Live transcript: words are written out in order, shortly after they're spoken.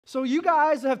So you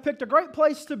guys have picked a great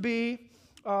place to be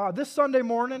this Sunday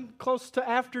morning, close to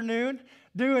afternoon,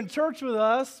 doing church with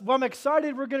us. Well, I'm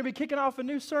excited. We're going to be kicking off a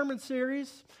new sermon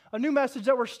series, a new message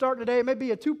that we're starting today. It may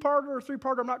be a two-parter or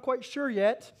three-parter. I'm not quite sure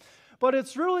yet. But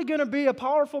it's really going to be a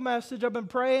powerful message. I've been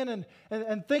praying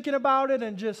and thinking about it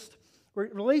and just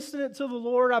releasing it to the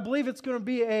Lord. I believe it's going to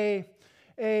be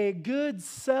a good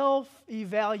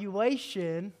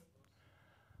self-evaluation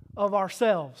of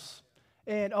ourselves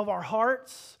and of our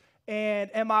hearts. And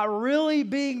am I really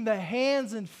being the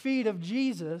hands and feet of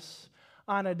Jesus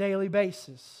on a daily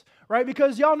basis? Right?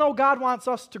 Because y'all know God wants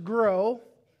us to grow.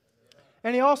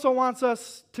 And He also wants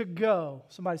us to go.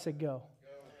 Somebody say go.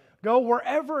 Go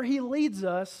wherever He leads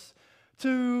us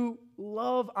to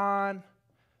love on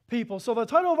people. So the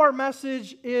title of our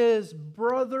message is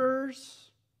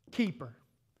Brother's Keeper.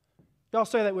 Y'all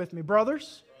say that with me.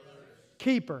 Brothers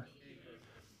Keeper.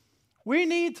 We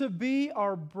need to be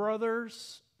our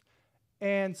brothers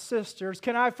and sisters.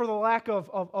 Can I, for the lack of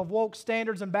woke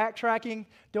standards and backtracking,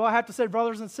 do I have to say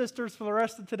brothers and sisters for the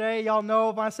rest of today? Y'all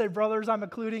know when I say brothers, I'm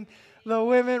including the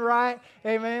women, right?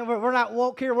 Amen. We're not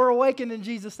woke here. We're awakened in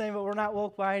Jesus' name, but we're not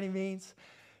woke by any means.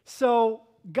 So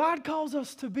God calls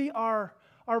us to be our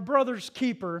brother's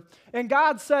keeper. And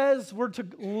God says we're to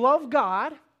love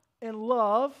God and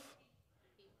love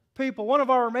people. One of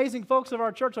our amazing folks of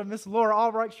our church, Miss Laura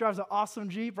Albright, she drives an awesome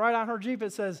Jeep. Right on her Jeep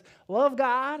it says, love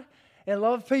God and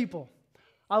love people.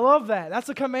 I love that. That's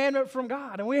a commandment from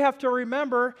God. And we have to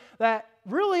remember that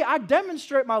really I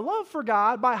demonstrate my love for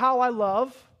God by how I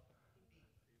love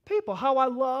people, how I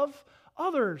love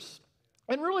others.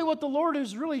 And really what the Lord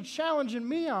is really challenging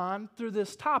me on through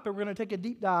this topic, we're going to take a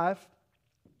deep dive,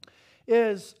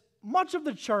 is much of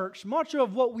the church, much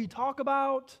of what we talk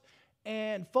about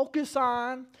and focus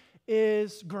on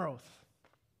is growth,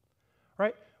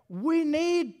 right? We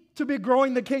need to be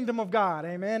growing the kingdom of God.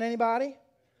 Amen, anybody?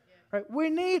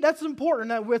 Right? That's important.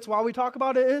 That's why we talk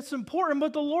about it. It's important,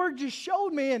 but the Lord just showed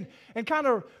me and kind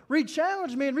of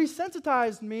re-challenged me and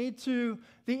resensitized me to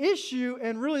the issue,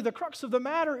 and really the crux of the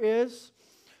matter is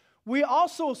we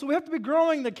have to be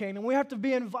growing the kingdom. We have to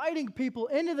be inviting people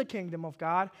into the kingdom of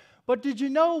God. But did you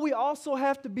know we also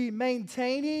have to be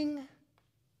maintaining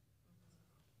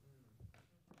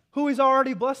who He's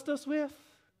already blessed us with?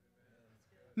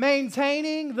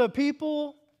 Maintaining the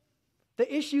people,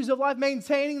 the issues of life,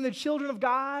 maintaining the children of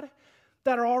God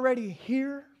that are already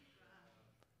here.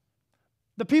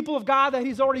 The people of God that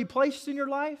He's already placed in your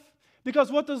life. Because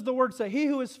what does the Word say? He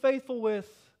who is faithful with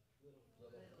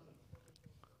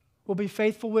will be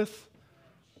faithful with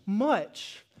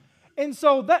much. And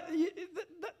so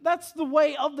that's the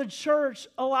way of the church.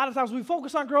 A lot of times we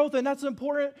focus on growth, and that's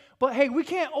important. But hey, we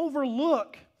can't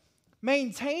overlook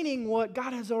maintaining what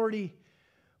God has already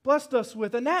blessed us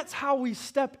with. And that's how we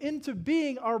step into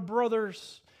being our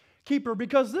brother's keeper,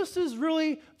 because this is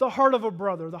really the heart of a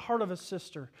brother, the heart of a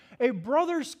sister. A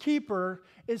brother's keeper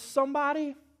is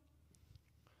somebody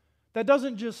that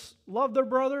doesn't just love their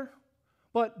brother,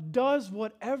 but does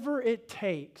whatever it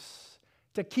takes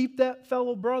to keep that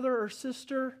fellow brother or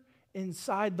sister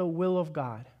inside the will of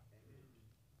God.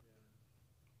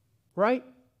 Right?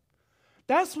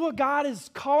 That's what God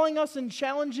is calling us and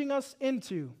challenging us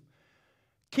into.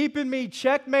 Keeping me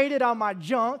checkmated on my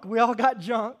junk. We all got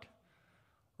junk,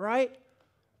 right?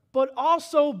 But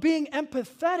also being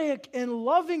empathetic and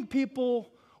loving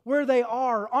people where they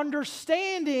are,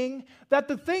 understanding that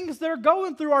the things they're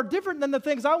going through are different than the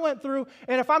things I went through.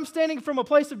 And if I'm standing from a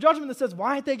place of judgment that says,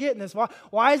 why aren't they getting this?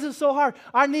 Why is it so hard?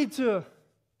 I need to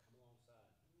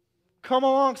come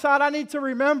alongside. I need to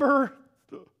remember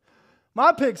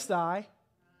my pigsty.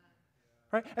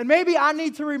 Right? And maybe I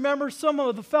need to remember some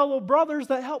of the fellow brothers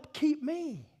that help keep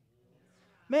me.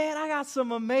 Man, I got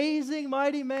some amazing,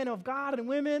 mighty men of God and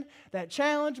women that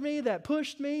challenged me, that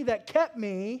pushed me, that kept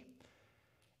me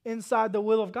inside the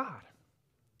will of God.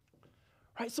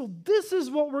 Right? So this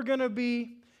is what we're going to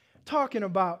be talking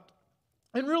about.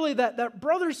 And really that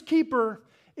brother's keeper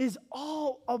is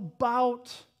all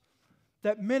about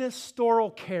that ministerial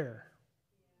care.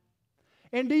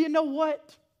 And do you know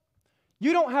what?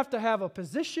 You don't have to have a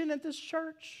position at this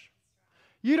church.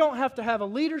 You don't have to have a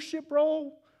leadership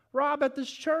role, Rob, at this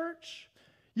church.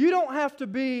 You don't have to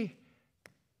be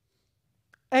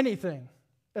anything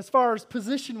as far as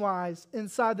position-wise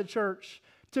inside the church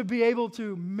to be able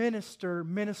to minister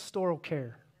ministerial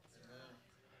care. Amen.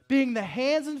 Being the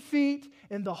hands and feet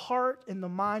and the heart and the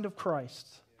mind of Christ.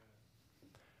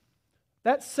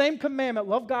 That same commandment,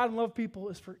 love God and love people,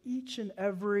 is for each and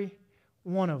every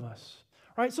one of us.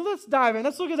 All right, so let's dive in.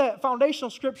 Let's look at that foundational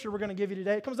scripture we're going to give you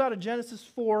today. It comes out of Genesis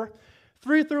 4,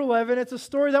 3 through 11. It's a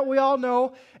story that we all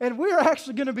know, and we're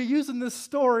actually going to be using this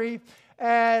story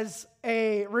as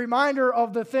a reminder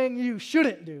of the thing you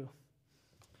shouldn't do.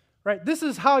 Right? This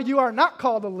is how you are not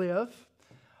called to live,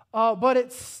 but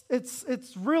it's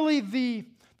really the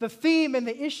theme and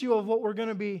the issue of what we're going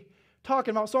to be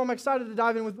talking about. So I'm excited to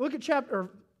dive in with, look at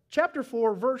chapter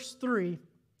 4, verse 3.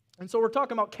 And so we're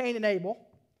talking about Cain and Abel.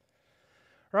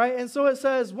 Right? And so it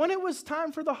says, when it was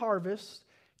time for the harvest,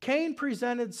 Cain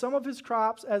presented some of his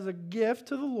crops as a gift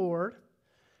to the Lord,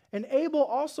 and Abel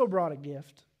also brought a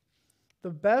gift,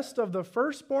 the best of the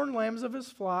firstborn lambs of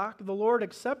his flock. The Lord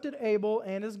accepted Abel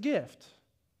and his gift.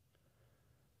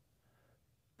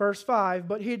 Verse 5,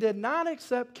 but he did not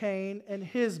accept Cain and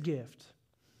his gift.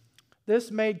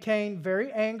 This made Cain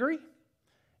very angry,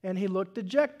 and he looked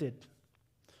dejected.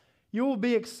 You will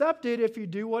be accepted if you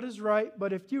do what is right,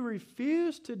 but if you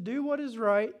refuse to do what is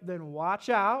right, then watch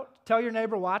out. Tell your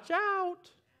neighbor, watch out.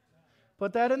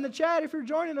 Put that in the chat if you're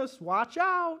joining us. Watch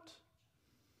out.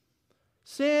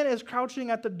 Sin is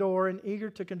crouching at the door and eager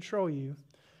to control you,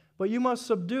 but you must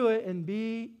subdue it and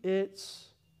be its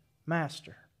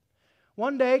master.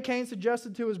 One day, Cain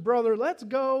suggested to his brother, let's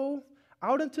go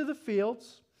out into the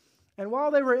fields. And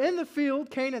while they were in the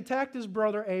field, Cain attacked his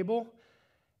brother Abel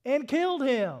and killed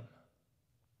him.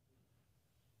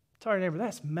 Tell your neighbor,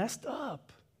 that's messed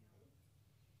up.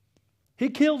 He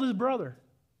killed his brother.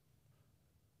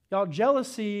 Y'all,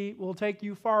 jealousy will take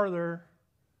you farther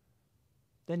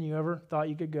than you ever thought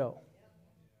you could go.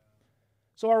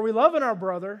 So are we loving our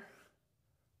brother,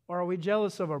 or are we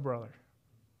jealous of our brother?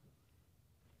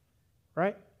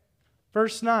 Right?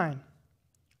 Verse 9.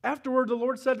 Afterward, the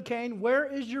Lord said to Cain,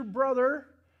 where is your brother?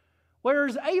 Where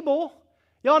is Abel?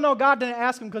 Y'all know God didn't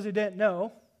ask him because he didn't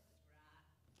know.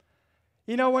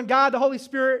 You know, when God, the Holy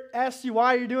Spirit, asks you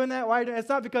why you're doing that, it's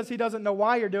not because he doesn't know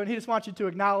why you're doing it. He just wants you to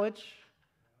acknowledge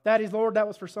that he's Lord. That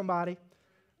was for somebody.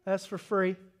 That's for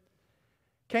free.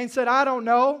 Cain said, I don't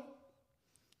know.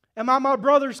 Am I my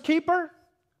brother's keeper?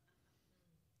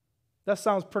 That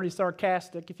sounds pretty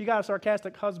sarcastic. If you got a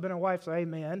sarcastic husband and wife, say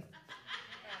amen.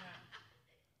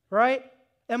 Right?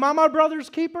 Am I my brother's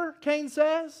keeper? Cain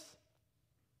says.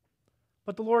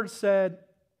 But the Lord said,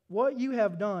 what you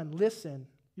have done, listen,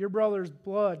 your brother's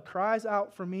blood cries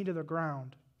out for me to the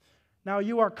ground. Now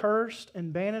you are cursed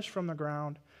and banished from the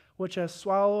ground, which has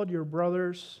swallowed your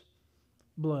brother's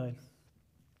blood.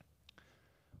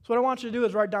 So what I want you to do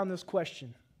is write down this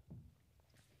question.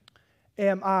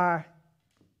 Am I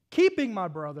keeping my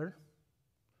brother,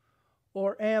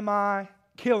 or am I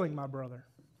killing my brother?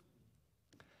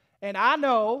 And I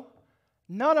know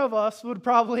none of us would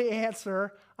probably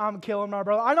answer, I'm killing my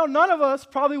brother. I know none of us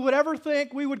probably would ever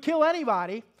think we would kill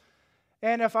anybody.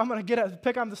 And if I'm going to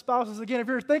pick on the spouses again, if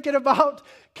you're thinking about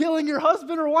killing your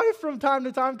husband or wife from time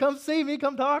to time, come see me,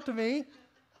 come talk to me.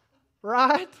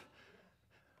 Right?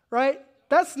 Right?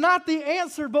 That's not the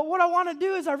answer, but what I want to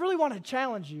do is I really want to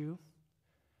challenge you,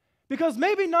 because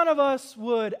maybe none of us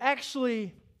would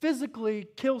actually physically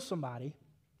kill somebody.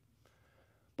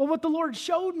 But what the Lord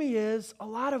showed me is a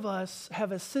lot of us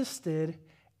have assisted,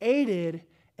 aided,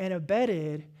 and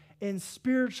abetted in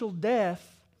spiritual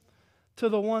death to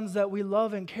the ones that we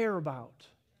love and care about.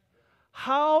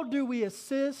 How do we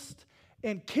assist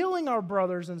in killing our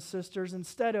brothers and sisters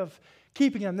instead of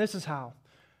keeping them? This is how.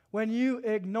 When you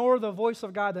ignore the voice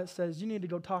of God that says, you need to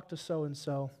go talk to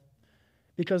so-and-so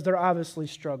because they're obviously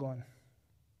struggling.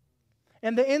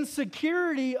 And the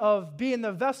insecurity of being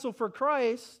the vessel for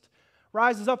Christ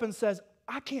rises up and says,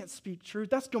 I can't speak truth.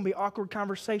 That's going to be awkward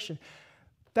conversation.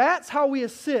 That's how we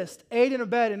assist, aid, and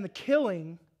abet in the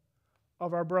killing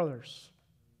of our brothers.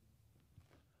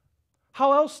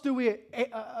 How else do we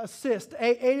assist,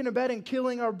 aid, and abet in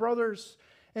killing our brothers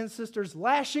and sisters?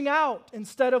 Lashing out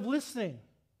instead of listening.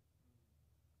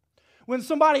 When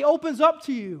somebody opens up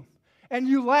to you and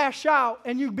you lash out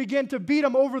and you begin to beat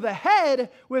them over the head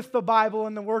with the Bible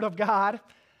and the Word of God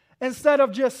instead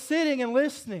of just sitting and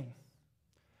listening.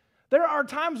 There are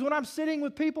times when I'm sitting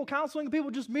with people, counseling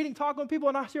people, just meeting, talking with people,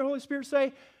 and I hear the Holy Spirit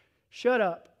say, shut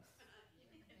up.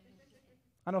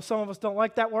 I know some of us don't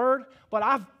like that word,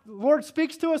 but the Lord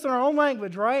speaks to us in our own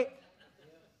language, right?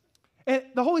 And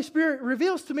the Holy Spirit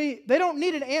reveals to me they don't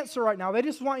need an answer right now. They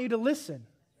just want you to listen.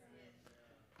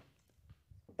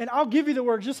 And I'll give you the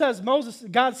word, just as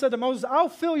God said to Moses, I'll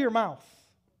fill your mouth.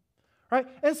 Right?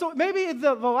 And so maybe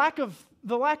the lack of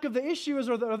the issue is,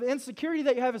 or the insecurity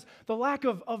that you have is the lack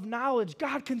of knowledge.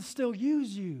 God can still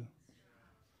use you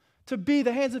to be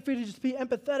the hands and feet, to just be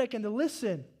empathetic and to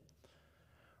listen.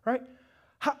 Right?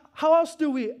 How else do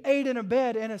we aid and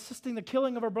abet in assisting the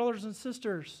killing of our brothers and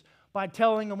sisters? By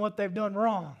telling them what they've done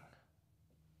wrong.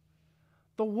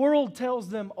 The world tells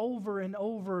them over and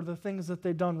over the things that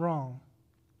they've done wrong.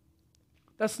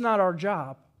 That's not our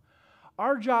job.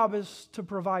 Our job is to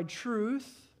provide truth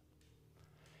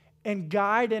and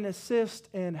guide and assist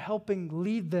in helping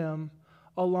lead them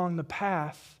along the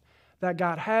path that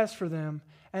God has for them.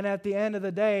 And at the end of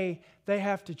the day, they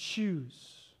have to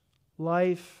choose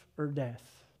life or death.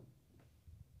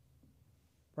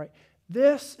 Right?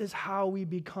 This is how we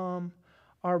become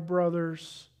our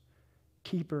brother's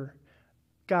keeper.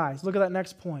 Guys, look at that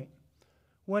next point.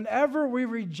 Whenever we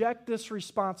reject this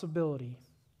responsibility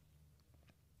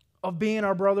of being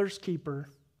our brother's keeper,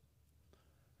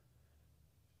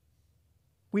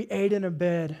 we aid and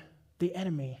abet the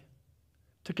enemy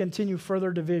to continue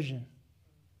further division.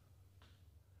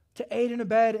 To aid and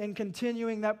abet in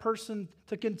continuing that person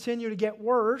to continue to get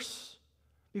worse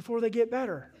before they get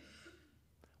better.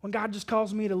 When God just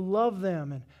calls me to love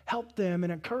them and help them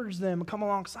and encourage them and come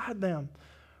alongside them,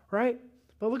 right?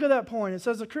 But look at that point. It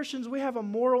says, as Christians, we have a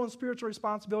moral and spiritual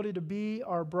responsibility to be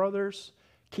our brother's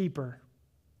keeper.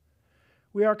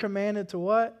 We are commanded to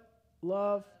what?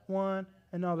 Love one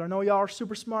another. I know y'all are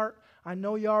super smart. I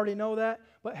know you already know that.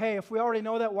 But hey, if we already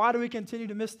know that, why do we continue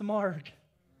to miss the mark?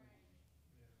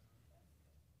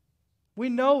 We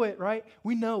know it, right?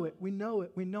 We know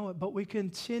it. But we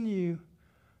continue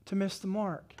to miss the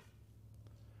mark,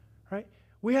 right?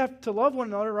 We have to love one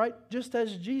another, right? Just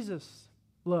as Jesus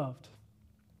loved.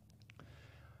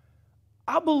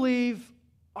 I believe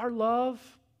our love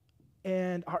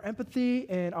and our empathy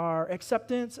and our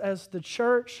acceptance as the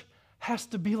church has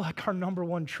to be like our number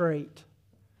one trait,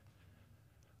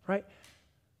 right?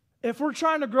 If we're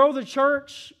trying to grow the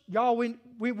church, y'all, we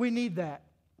need that.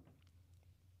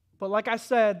 But like I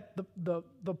said,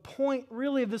 the point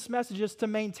really of this message is to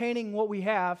maintaining what we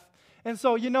have. And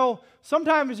so,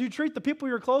 sometimes you treat the people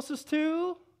you're closest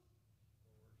to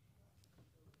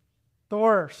the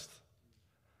worst,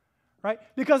 right?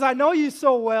 Because I know you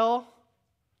so well,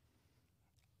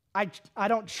 I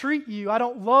don't treat you, I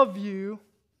don't love you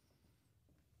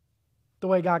the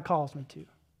way God calls me to.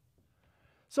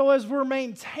 So as we're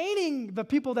maintaining the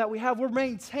people that we have, we're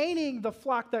maintaining the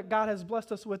flock that God has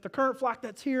blessed us with, the current flock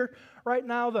that's here right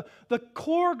now, the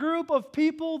core group of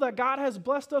people that God has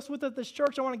blessed us with at this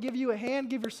church. I want to give you a hand,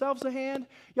 give yourselves a hand.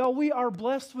 Y'all, we are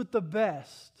blessed with the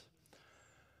best.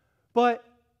 But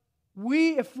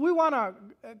if we want to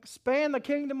expand the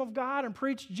kingdom of God and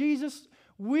preach Jesus,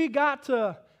 we got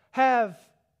to have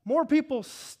more people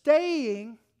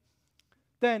staying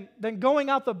than going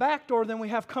out the back door than we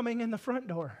have coming in the front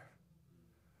door.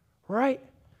 Right?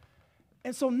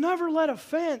 And so never let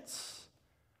offense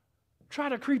try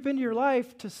to creep into your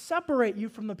life to separate you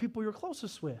from the people you're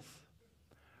closest with.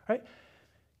 Right?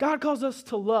 God calls us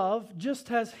to love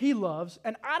just as He loves.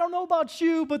 And I don't know about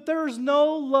you, but there's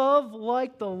no love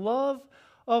like the love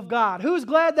of God. Who's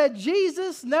glad that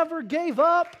Jesus never gave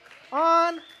up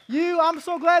on you? I'm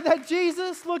so glad that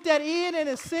Jesus looked at Ian and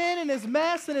his sin and his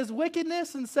mess and his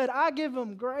wickedness and said, I give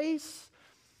him grace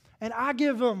and I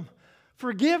give him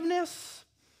forgiveness.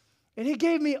 And He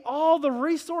gave me all the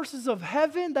resources of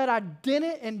heaven that I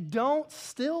didn't and don't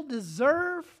still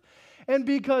deserve. And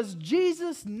because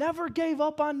Jesus never gave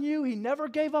up on you, He never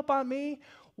gave up on me,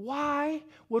 why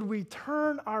would we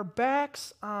turn our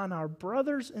backs on our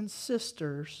brothers and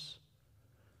sisters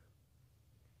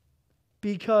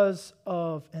because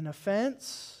of an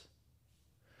offense,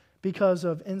 because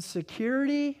of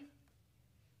insecurity?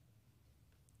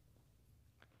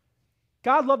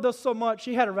 God loved us so much,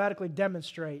 He had to radically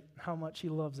demonstrate how much He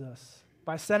loves us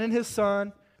by sending His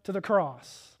Son to the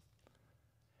cross.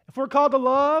 If we're called to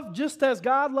love just as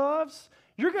God loves,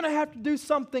 you're going to have to do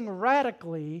something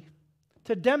radically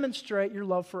to demonstrate your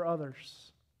love for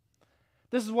others.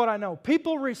 This is what I know.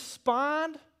 People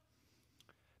respond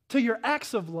to your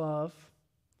acts of love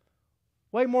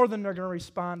way more than they're going to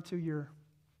respond to your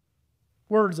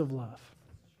words of love.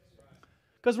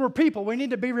 Because we're people, we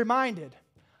need to be reminded.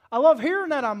 I love hearing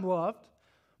that I'm loved,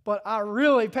 but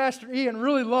Pastor Ian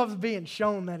really loves being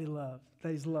shown that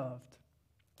he's loved.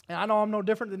 And I know I'm no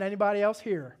different than anybody else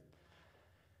here.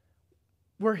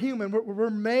 We're human, we're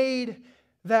made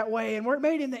that way, and we're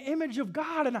made in the image of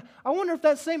God. And I wonder if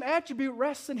that same attribute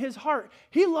rests in His heart.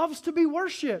 He loves to be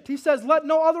worshiped. He says, let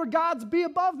no other gods be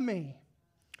above me.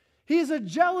 He is a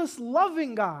jealous,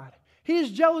 loving God. He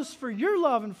is jealous for your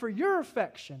love and for your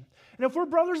affection. And if we're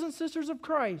brothers and sisters of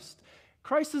Christ,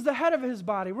 Christ is the head of His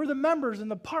body. We're the members and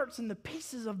the parts and the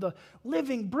pieces of the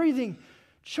living, breathing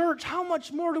church. How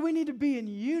much more do we need to be in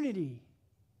unity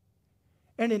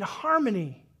and in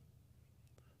harmony?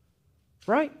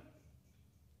 Right?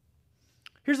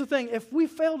 Here's the thing. If we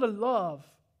fail to love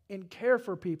and care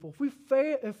for people.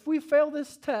 If we fail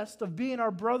this test of being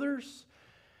our brother's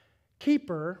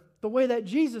keeper the way that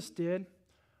Jesus did,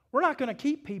 we're not going to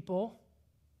keep people.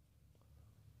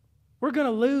 We're going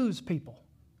to lose people.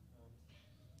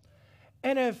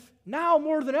 And if now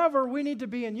more than ever we need to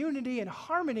be in unity and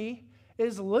harmony,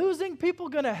 is losing people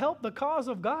going to help the cause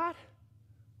of God?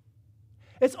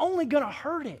 It's only going to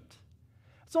hurt it.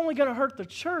 It's only going to hurt the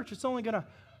church. It's only going to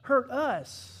hurt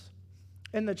us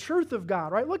and the truth of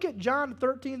God, right? Look at John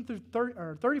 13 through 30,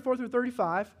 or 34 through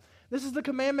 35. This is the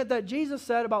commandment that Jesus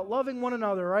said about loving one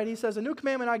another, right? He says, a new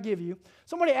commandment I give you.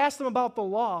 Somebody asked him about the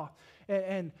law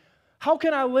and how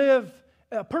can I live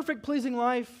a perfect, pleasing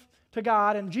life to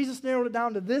God? And Jesus narrowed it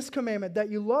down to this commandment, that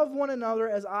you love one another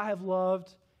as I have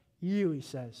loved you, he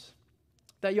says.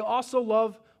 That you also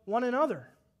love one another.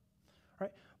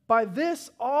 Right? By this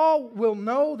all will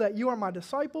know that you are my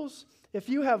disciples if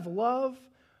you have love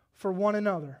for one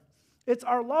another. It's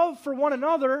our love for one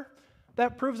another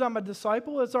that proves I'm a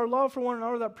disciple. It's our love for one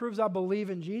another that proves I believe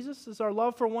in Jesus. It's our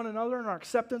love for one another and our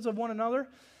acceptance of one another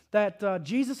that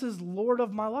Jesus is Lord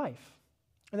of my life.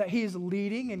 And that He is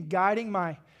leading and guiding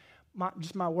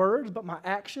just my words, but my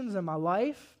actions and my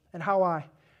life and how I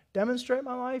demonstrate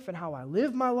my life and how I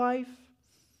live my life.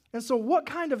 And so what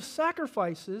kind of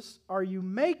sacrifices are you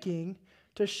making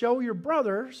to show your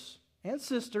brothers and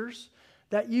sisters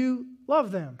that you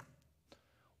love them?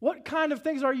 What kind of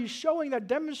things are you showing that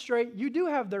demonstrate you do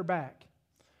have their back?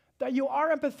 That you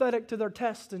are empathetic to their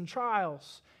tests and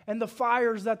trials and the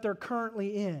fires that they're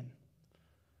currently in?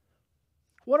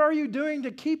 What are you doing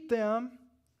to keep them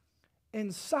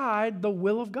inside the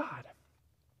will of God?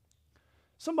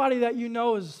 Somebody that you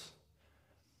know is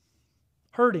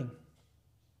hurting,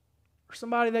 or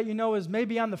somebody that you know is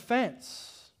maybe on the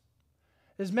fence,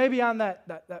 is maybe on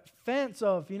that fence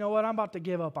of, you know what, I'm about to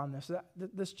give up on this.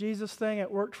 This Jesus thing, it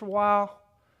worked for a while.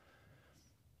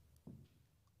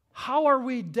 How are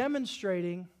we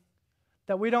demonstrating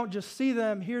that we don't just see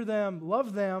them, hear them,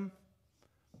 love them?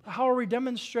 How are we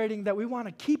demonstrating that we want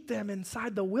to keep them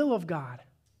inside the will of God?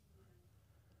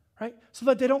 Right? So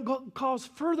that they don't cause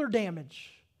further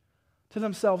damage to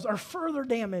themselves or further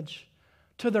damage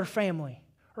to their family.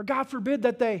 Or God forbid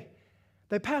that they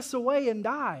pass away and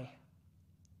die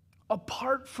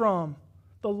apart from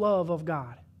the love of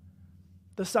God,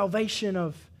 the salvation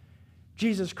of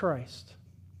Jesus Christ.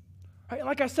 Right?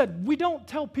 Like I said, we don't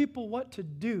tell people what to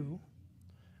do.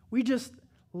 We just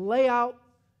lay out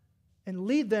and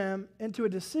lead them into a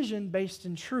decision based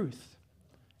in truth.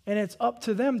 And it's up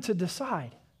to them to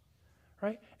decide.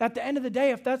 Right? At the end of the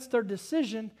day, if that's their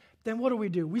decision, then what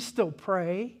do? We still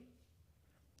pray.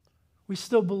 We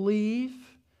still believe.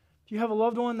 If you have a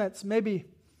loved one that's maybe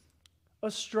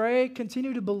astray,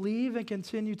 continue to believe and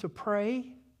continue to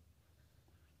pray.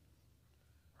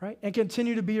 Right? And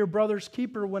continue to be your brother's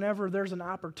keeper whenever there's an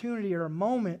opportunity or a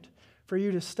moment for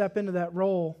you to step into that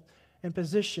role and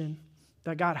position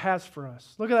that God has for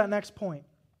us. Look at that next point.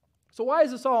 So why is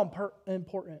this all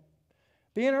important?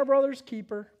 Being our brother's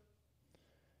keeper,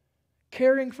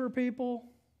 caring for people,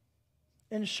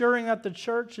 ensuring that the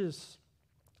church is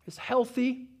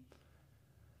healthy,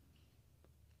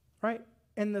 right?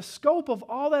 In the scope of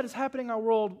all that is happening in our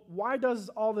world, why does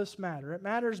all this matter? It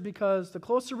matters because the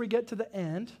closer we get to the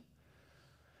end,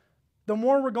 the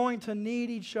more we're going to need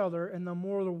each other and the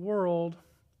more the world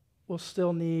will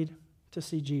still need to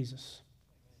see Jesus.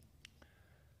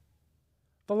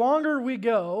 The longer we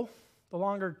go, the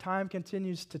longer time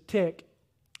continues to tick,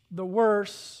 the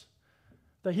worse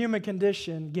the human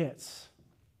condition gets.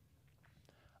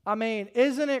 I mean,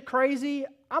 isn't it crazy?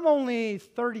 I'm only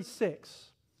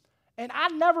 36, and I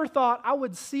never thought I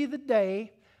would see the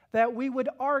day that we would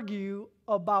argue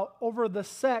over the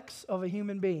sex of a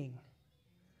human being.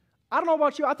 I don't know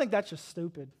about you, I think that's just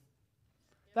stupid.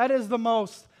 That is the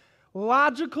most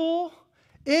logical,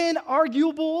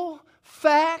 inarguable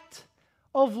fact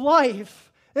of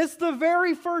life. It's the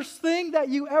very first thing that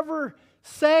you ever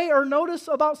say or notice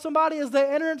about somebody as they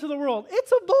enter into the world.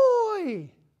 It's a boy.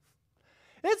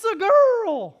 It's a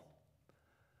girl.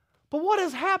 But what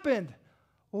has happened?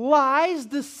 Lies,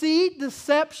 deceit,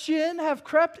 deception have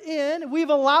crept in.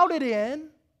 We've allowed it in,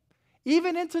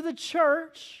 even into the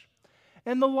church.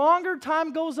 And the longer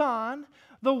time goes on,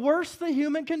 the worse the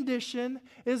human condition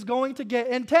is going to get.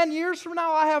 And 10 years from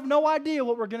now, I have no idea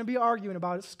what we're going to be arguing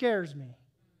about. It scares me.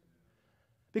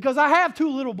 Because I have 2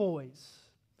 little boys.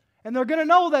 And they're going to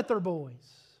know that they're boys.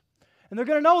 And they're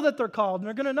going to know that they're called. And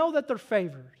they're going to know that they're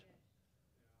favored.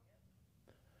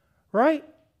 Right?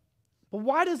 But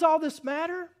why does all this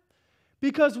matter?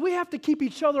 Because we have to keep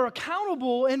each other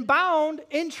accountable and bound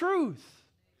in truth.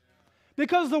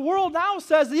 Because the world now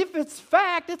says if it's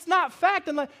fact, it's not fact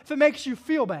unless if it makes you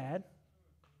feel bad.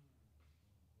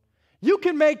 You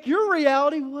can make your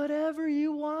reality whatever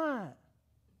you want.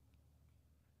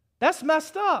 That's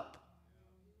messed up.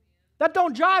 That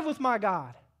don't jive with my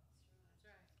God.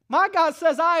 My God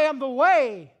says, I am the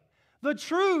way, the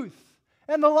truth,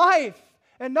 and the life.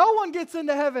 And no one gets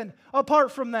into heaven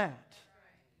apart from that.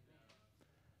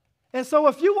 And so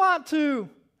if you want to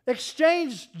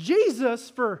exchange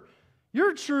Jesus for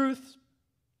your truth,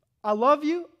 I love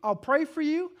you, I'll pray for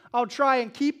you, I'll try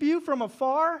and keep you from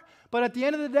afar, but at the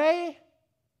end of the day,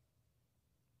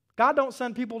 God don't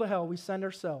send people to hell, we send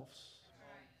ourselves.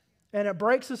 And it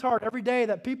breaks his heart every day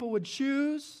that people would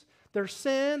choose their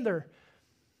sin,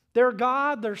 their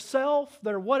God, their self,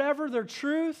 their whatever, their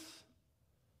truth,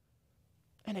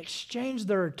 and exchange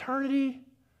their eternity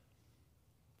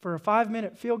for a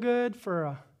 5-minute feel-good,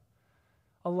 for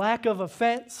a lack of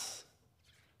offense.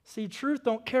 See, truth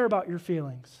don't care about your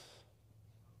feelings.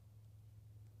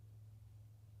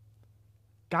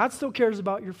 God still cares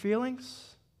about your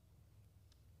feelings,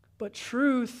 but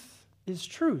truth is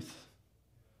truth.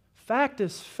 Fact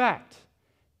is fact.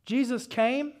 Jesus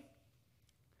came,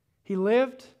 he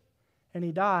lived, and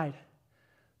he died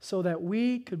so that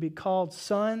we could be called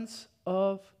sons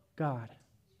of God.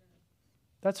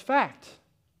 That's fact.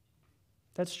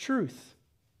 That's truth.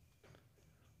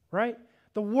 Right?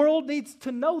 The world needs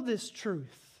to know this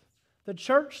truth. The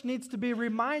church needs to be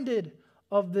reminded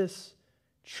of this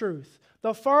truth.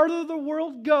 The farther the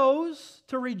world goes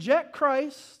to reject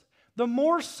Christ, the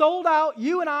more sold out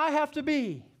you and I have to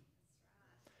be.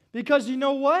 Because you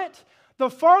know what? The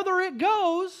farther it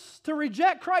goes to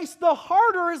reject Christ, the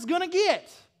harder it's going to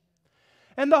get.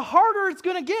 And the harder it's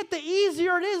going to get, the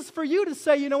easier it is for you to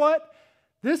say, you know what?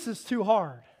 This is too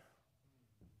hard.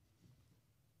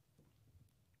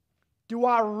 Do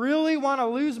I really want to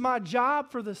lose my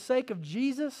job for the sake of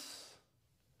Jesus?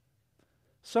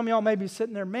 Some of y'all may be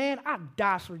sitting there, man, I'd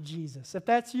die for Jesus. If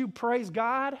that's you, praise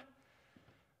God.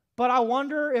 But I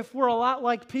wonder if we're a lot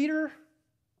like Peter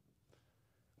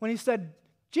when he said,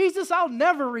 Jesus, I'll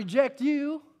never reject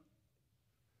you.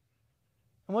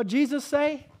 And what Jesus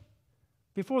say?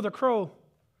 Before the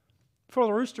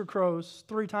rooster crows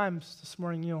 3 times this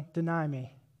morning, you'll deny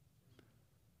me.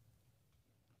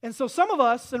 And so some of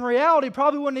us, in reality,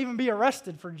 probably wouldn't even be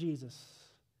arrested for Jesus.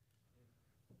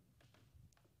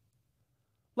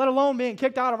 Let alone being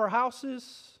kicked out of our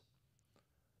houses,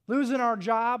 losing our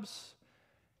jobs.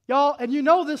 Y'all, and you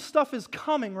know this stuff is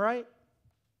coming, right?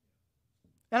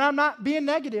 And I'm not being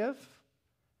negative.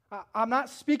 I'm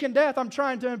not speaking death. I'm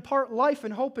trying to impart life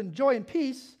and hope and joy and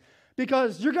peace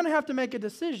because you're going to have to make a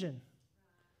decision.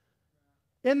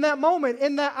 In that moment,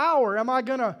 in that hour, am I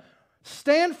going to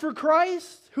stand for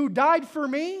Christ who died for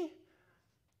me?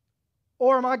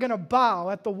 Or am I going to bow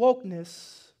at the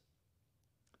wokeness,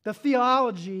 the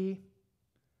theology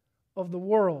of the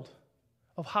world,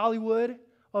 of Hollywood,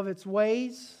 of its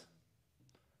ways?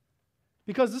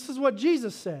 Because this is what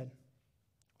Jesus said.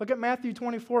 Look at Matthew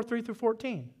 24, 3 through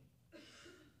 14.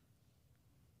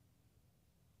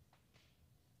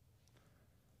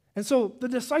 And so the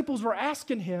disciples were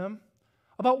asking him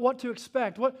about what to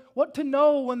expect, what to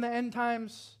know when the end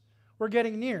times were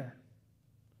getting near.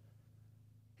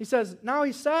 He says, now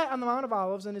he sat on the Mount of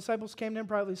Olives, and the disciples came to him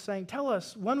privately, saying, tell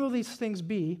us, when will these things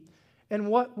be, and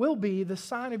what will be the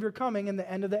sign of your coming and the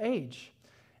end of the age?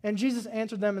 And Jesus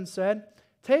answered them and said,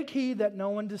 take heed that no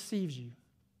one deceives you.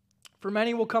 For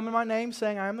many will come in my name,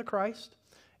 saying, I am the Christ,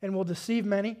 and will deceive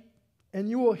many. And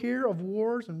you will hear of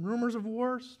wars and rumors of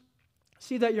wars.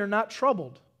 See that you're not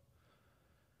troubled.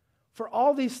 For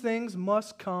all these things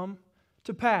must come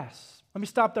to pass. Let me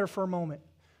stop there for a moment.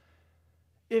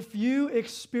 If you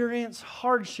experience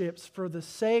hardships for the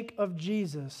sake of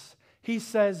Jesus, he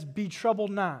says, be troubled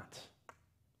not.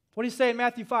 What did he say in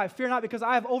Matthew 5? Fear not, because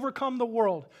I have overcome the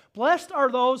world. Blessed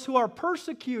are those who are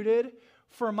persecuted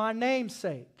for my name's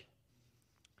sake.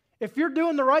 If you're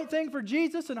doing the right thing for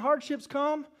Jesus and hardships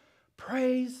come,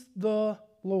 praise the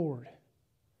Lord.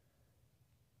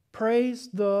 Praise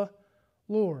the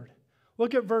Lord.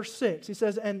 Look at verse 6. He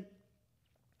says,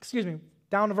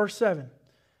 down to verse 7.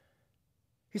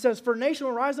 He says, for nation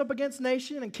will rise up against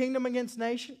nation and kingdom against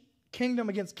nation, kingdom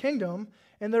against kingdom,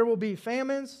 and there will be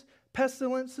famines,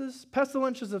 pestilences.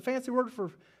 Pestilence is a fancy word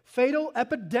for fatal,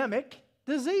 epidemic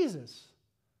diseases.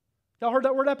 Y'all heard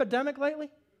that word epidemic lately?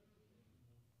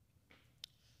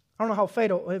 I don't know how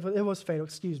fatal, it was fatal,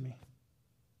 excuse me.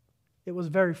 It was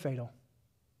very fatal.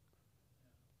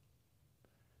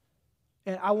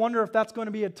 And I wonder if that's going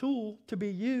to be a tool to be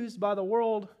used by the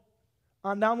world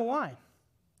on down the line,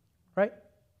 right?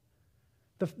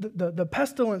 the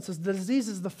pestilences, the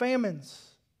diseases, the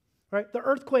famines, right? The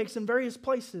earthquakes in various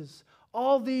places.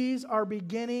 All these are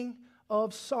beginning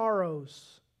of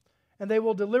sorrows. And they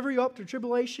will deliver you up to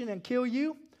tribulation and kill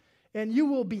you, and you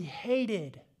will be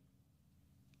hated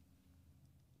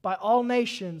by all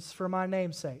nations for my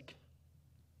name's sake.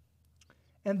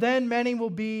 And then many will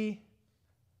be,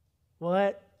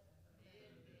 what?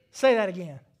 Say that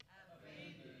again.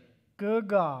 Offended. Good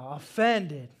God,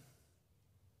 offended.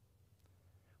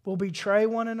 Will betray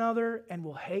one another and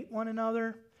will hate one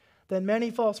another. Then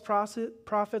many false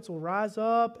prophets will rise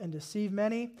up and deceive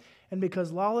many. And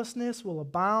because lawlessness will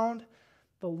abound,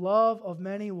 the love of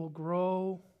many will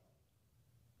grow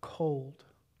cold.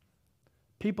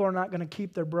 People are not going to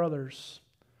keep their brothers.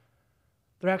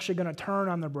 They're actually going to turn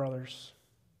on their brothers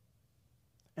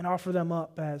and offer them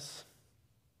up as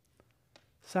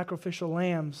sacrificial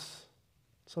lambs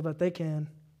so that they can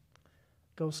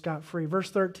go scot-free. Verse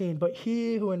 13, but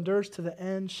he who endures to the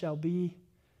end shall be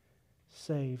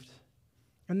saved.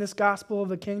 And this gospel of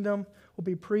the kingdom will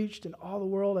be preached in all the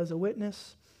world as a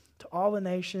witness to all the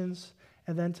nations,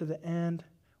 and then to the end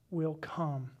will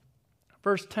come.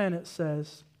 Verse 10 it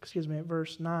says,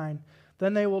 verse 9,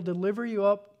 then they will deliver you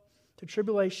up to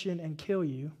tribulation and kill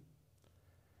you,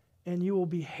 and you will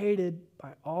be hated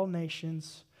by all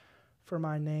nations for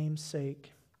my name's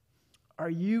sake. Are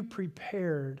you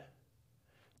prepared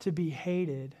to be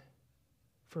hated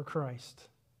for Christ?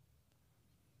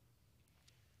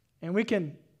 And we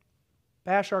can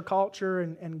bash our culture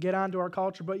and get onto our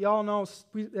culture, but y'all know,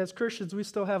 as Christians, we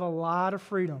still have a lot of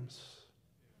freedoms.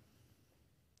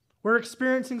 We're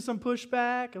experiencing some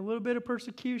pushback, a little bit of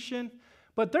persecution,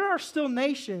 but there are still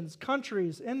nations,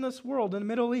 countries in this world, in the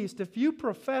Middle East, if you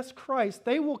profess Christ,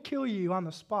 they will kill you on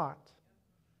the spot.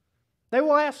 They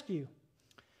will ask you,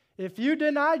 if you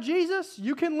deny Jesus,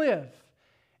 you can live.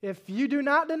 If you do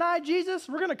not deny Jesus,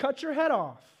 we're going to cut your head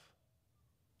off.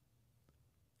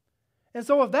 And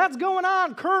so if that's going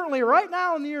on currently, right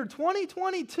now in the year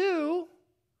 2022,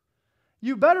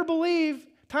 you better believe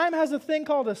time has a thing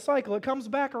called a cycle. It comes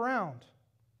back around.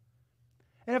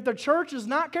 And if the church is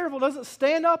not careful, doesn't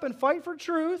stand up and fight for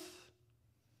truth,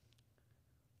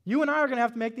 you and I are going to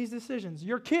have to make these decisions.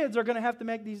 Your kids are going to have to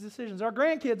make these decisions. Our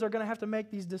grandkids are going to have to make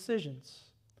these decisions.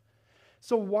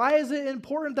 So why is it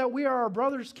important that we are our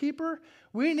brother's keeper?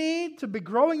 We need to be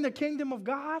growing the kingdom of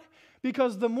God,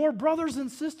 because the more brothers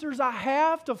and sisters I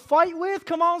have to fight with,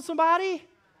 come on somebody,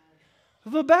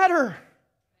 the better.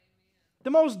 The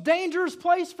most dangerous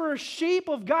place for a sheep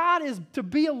of God is to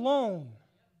be alone.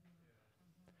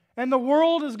 And the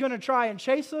world is going to try and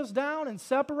chase us down and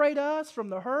separate us from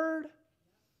the herd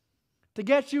to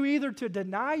get you either to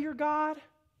deny your God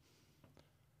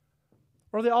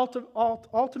or the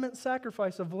ultimate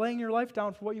sacrifice of laying your life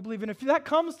down for what you believe. And if that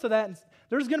comes to that,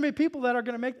 there's going to be people that are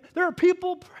going to make, there are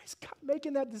people, praise God,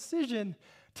 making that decision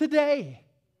today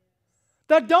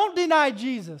that don't deny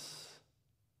Jesus.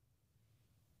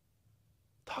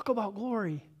 Talk about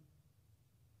glory.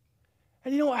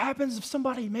 And you know what happens if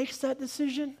somebody makes that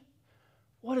decision?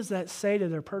 What does that say to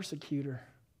their persecutor?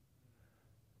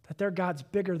 That their God's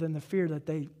bigger than the fear that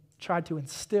they tried to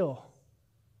instill.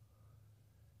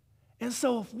 And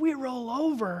so if we roll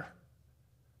over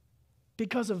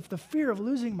because of the fear of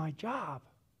losing my job,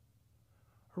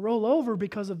 or roll over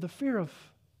because of the fear of,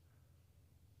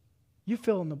 you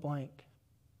fill in the blank.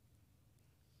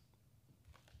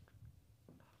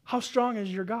 How strong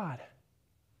is your God?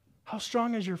 How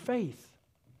strong is your faith?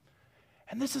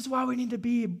 And this is why we need to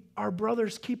be our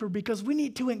brother's keeper, because we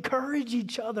need to encourage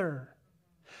each other.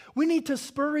 We need to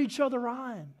spur each other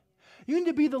on. You need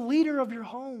to be the leader of your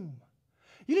home.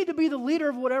 You need to be the leader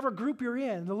of whatever group you're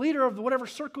in, the leader of whatever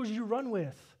circles you run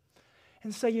with,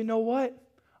 and say, you know what?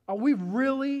 Are we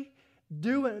really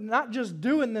doing, not just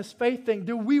doing this faith thing,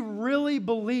 do we really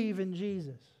believe in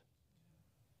Jesus?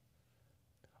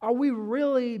 Are we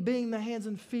really being the hands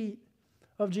and feet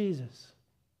of Jesus?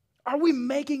 Are we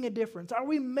making a difference? Are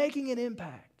we making an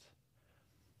impact?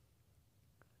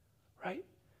 Right?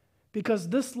 Because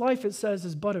this life, it says,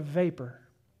 is but a vapor.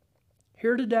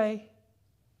 Here today,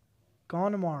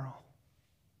 gone tomorrow.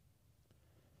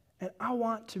 And I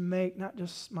want to make not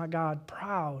just my God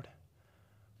proud,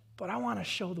 but I want to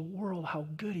show the world how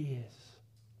good He is.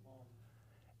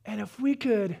 And if we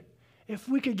could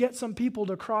get some people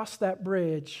to cross that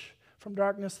bridge from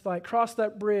darkness to light, cross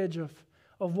that bridge of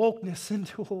wokeness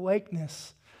into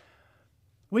awakeness,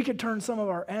 we could turn some of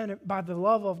our by the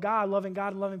love of God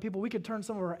and loving people, we could turn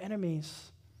some of our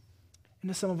enemies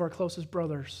into some of our closest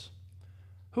brothers.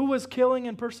 Who was killing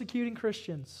and persecuting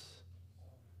Christians?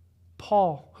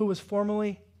 Paul, who was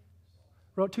formerly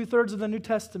wrote 2/3 of the New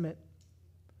Testament.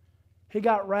 He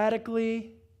got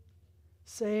radically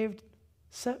saved,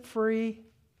 set free.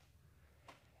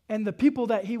 And the people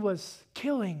that he was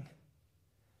killing,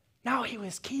 now he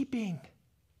was keeping.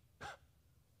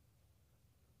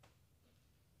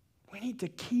 We need to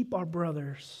keep our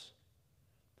brothers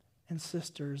and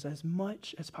sisters as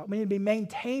much as possible. We need to be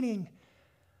maintaining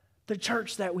the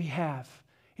church that we have.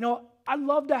 You know, I'd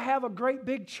love to have a great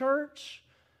big church,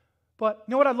 but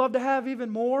you know what I'd love to have even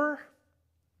more?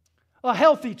 A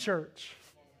healthy church.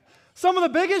 Some of the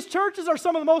biggest churches are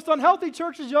some of the most unhealthy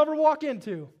churches you'll ever walk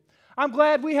into. I'm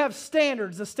glad we have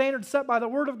standards, the standards set by the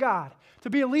Word of God. To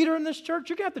be a leader in this church,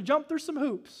 you're going to have to jump through some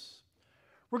hoops.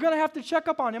 We're going to have to check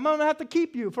up on you. I'm going to have to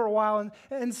keep you for a while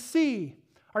and see,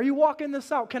 are you walking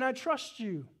this out? Can I trust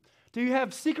you? Do you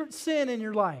have secret sin in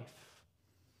your life?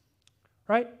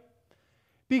 Right?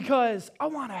 Because I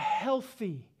want a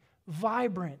healthy,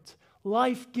 vibrant,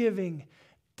 life-giving,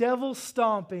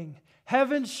 devil-stomping,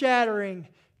 heaven-shattering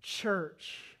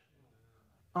church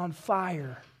on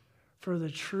fire for the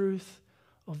truth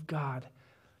of God.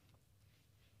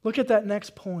 Look at that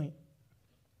next point.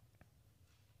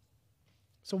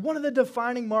 So one of the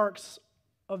defining marks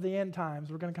of the end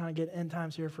times, we're going to kind of get end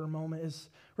times here for a moment, is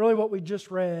really what we just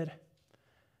read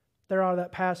there out of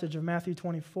that passage of Matthew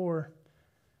 24.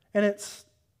 And it's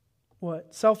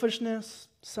what? Selfishness,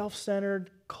 self-centered,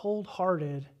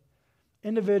 cold-hearted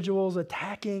individuals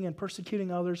attacking and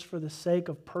persecuting others for the sake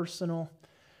of personal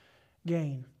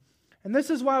gain. And this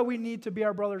is why we need to be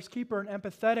our brother's keeper and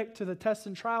empathetic to the tests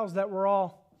and trials that we're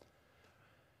all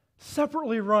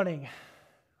separately running,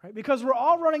 right? Because we're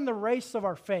all running the race of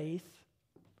our faith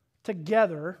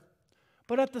together,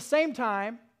 but at the same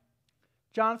time,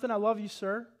 Jonathan, I love you,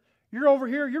 sir. You're over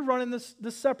here, you're running this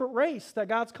separate race that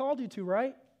God's called you to,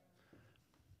 right?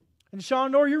 And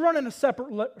Sean Nor, you're running a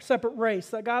separate race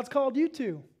that God's called you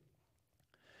to.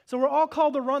 So we're all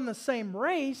called to run the same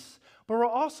race, but we're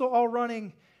also all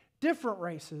running different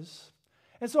races.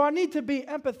 And so I need to be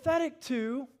empathetic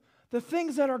to the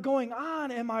things that are going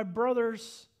on in my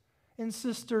brothers and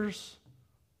sisters'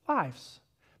 lives.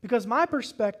 Because my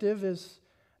perspective is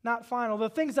not final. The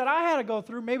things that I had to go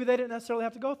through, maybe they didn't necessarily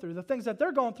have to go through. The things that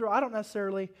they're going through, I don't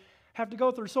necessarily have to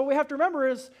go through. So what we have to remember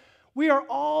is we are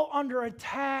all under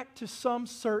attack to some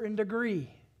certain degree.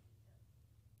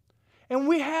 And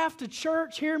we have to,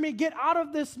 church, hear me, get out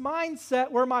of this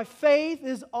mindset where my faith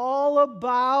is all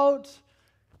about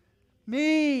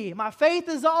me. My faith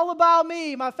is all about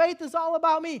me. My faith is all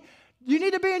about me. You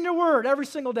need to be in your word every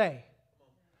single day.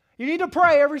 You need to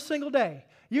pray every single day.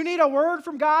 You need a word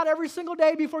from God every single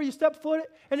day before you step foot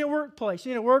in your workplace.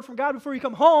 You need a word from God before you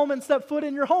come home and step foot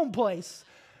in your home place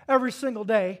every single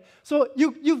day. So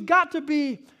you've got to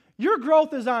be, your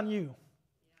growth is on you.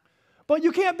 But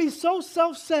you can't be so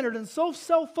self-centered and so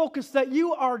self-focused that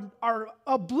you are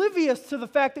oblivious to the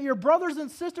fact that your brothers and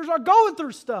sisters are going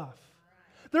through stuff.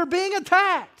 They're being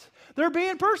attacked. They're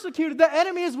being persecuted. The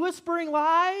enemy is whispering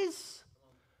lies.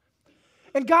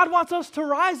 And God wants us to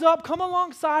rise up, come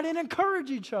alongside, and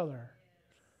encourage each other.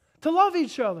 To love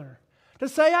each other. To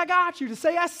say, I got you. To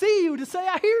say, I see you. To say,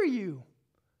 I hear you.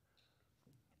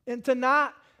 And to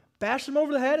not bash them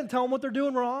over the head and tell them what they're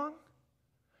doing wrong.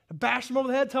 Bash them over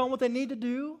the head, tell them what they need to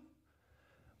do,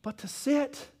 but to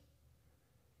sit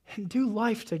and do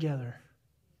life together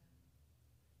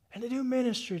and to do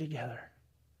ministry together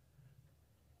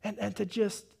and to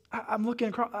just, I'm looking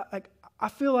across, I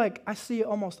feel like I see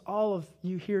almost all of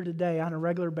you here today on a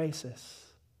regular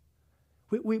basis.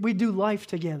 We do life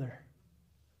together,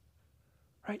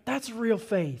 right? That's real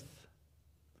faith.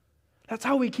 That's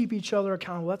how we keep each other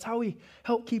accountable. That's how we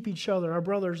help keep each other, our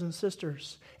brothers and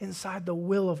sisters, inside the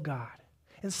will of God,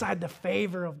 inside the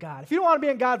favor of God. If you don't want to be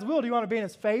in God's will, do you want to be in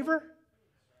His favor?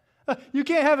 You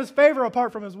can't have His favor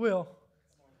apart from His will.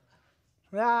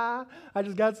 I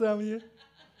just got some of you.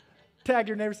 Tag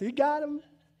your neighbor, say, you got him.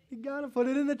 You got him. Put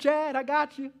it in the chat. I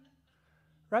got you.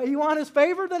 Right? You want His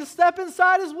favor? Then step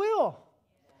inside His will.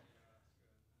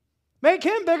 Make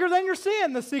Him bigger than your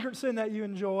sin, the secret sin that you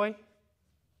enjoy.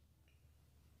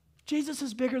 Jesus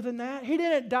is bigger than that. He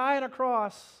didn't die on a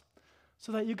cross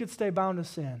so that you could stay bound to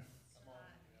sin.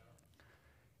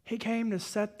 He came to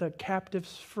set the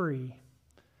captives free,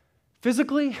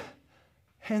 physically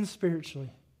and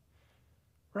spiritually.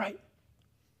 Right?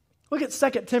 Look at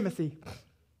 2 Timothy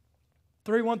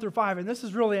 3:1-5, and this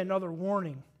is really another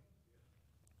warning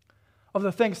of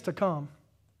the things to come.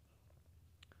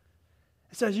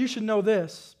 It says, you should know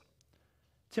this,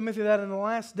 Timothy, that in the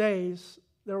last days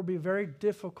there will be very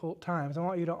difficult times. I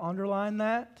want you to underline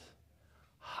that,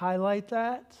 highlight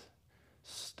that,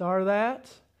 star that,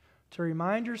 to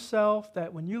remind yourself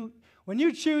that when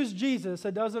you choose Jesus,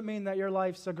 it doesn't mean that your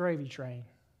life's a gravy train.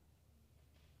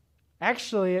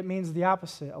 Actually, it means the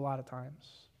opposite a lot of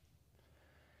times.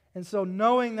 And so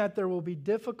knowing that there will be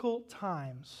difficult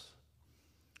times,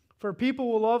 for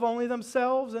people will love only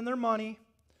themselves and their money.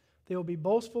 They will be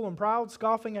boastful and proud,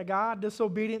 scoffing at God,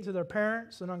 disobedient to their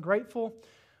parents, and ungrateful.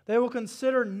 They will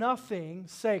consider nothing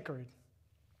sacred.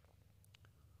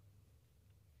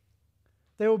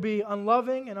 They will be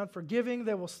unloving and unforgiving.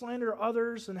 They will slander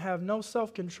others and have no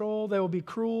self-control. They will be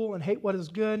cruel and hate what is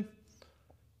good.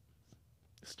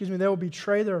 They will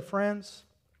betray their friends,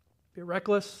 be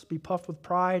reckless, be puffed with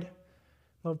pride,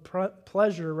 love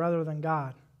pleasure rather than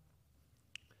God.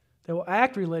 They will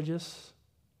act religious,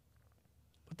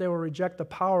 but they will reject the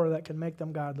power that can make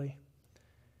them godly.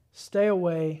 Stay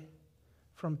away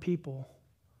from people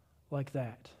like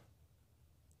that.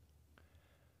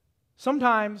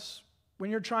 Sometimes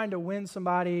when you're trying to win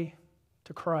somebody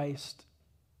to Christ,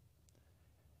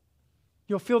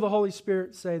 you'll feel the Holy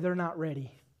Spirit say they're not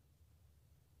ready.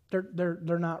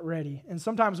 They're not ready. And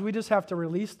sometimes we just have to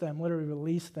release them, literally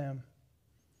release them.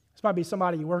 This might be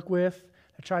somebody you work with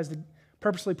that tries to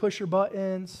purposely push your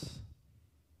buttons,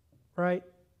 right?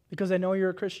 Because they know you're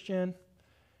a Christian,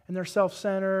 and they're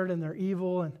self-centered, and they're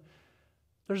evil, and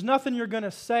there's nothing you're going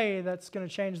to say that's going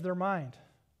to change their mind.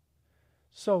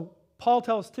 So Paul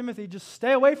tells Timothy, just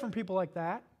stay away from people like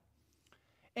that,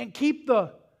 and keep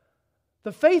the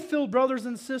faith-filled brothers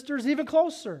and sisters even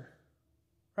closer,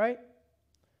 right?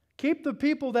 Keep the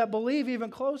people that believe even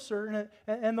closer,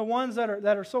 and the ones that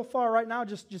are so far right now,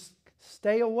 just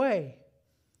stay away.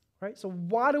 Right? So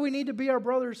why do we need to be our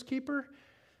brother's keeper?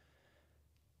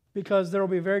 Because there will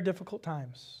be very difficult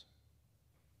times,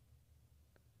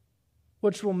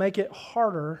 which will make it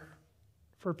harder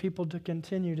for people to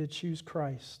continue to choose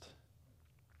Christ.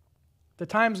 The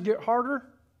times get harder.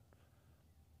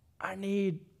 I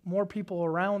need more people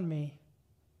around me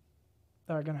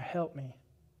that are going to help me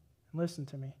and listen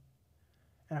to me.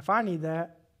 And if I need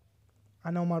that,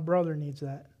 I know my brother needs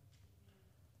that.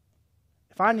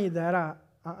 If I need that,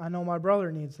 I know my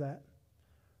brother needs that.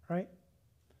 Right?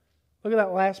 Look at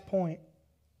that last point.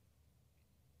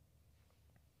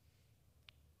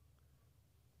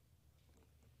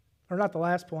 Or not the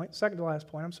last point, second to last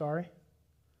point, I'm sorry.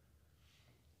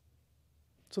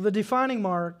 So the defining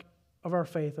mark of our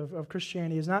faith, of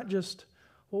Christianity, is not just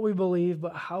what we believe,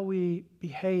 but how we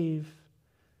behave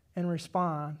and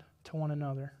respond to one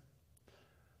another.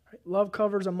 Right? Love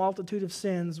covers a multitude of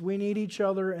sins. We need each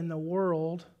other, and the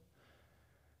world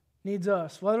needs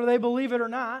us, whether they believe it or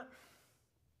not.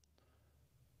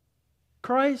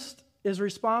 Christ is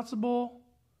responsible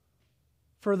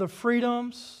for the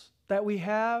freedoms that we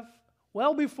have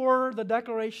well before the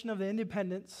Declaration of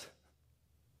Independence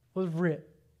was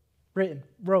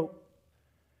wrote.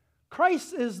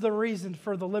 Christ is the reason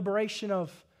for the liberation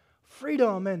of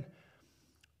freedom and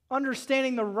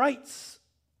understanding the rights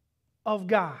of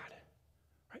God.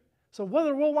 Right? So whether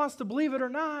the world wants to believe it or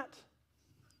not,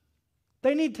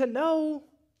 they need to know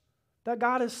that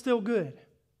God is still good.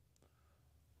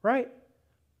 Right?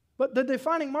 But the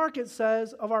defining mark, it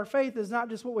says, of our faith is not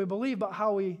just what we believe, but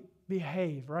how we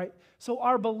behave, right? So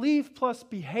our belief plus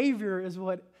behavior is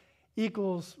what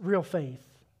equals real faith.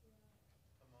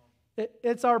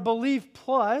 It's our belief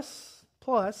plus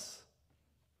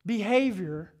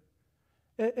behavior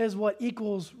is what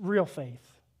equals real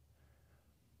faith.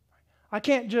 I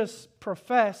can't just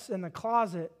profess in the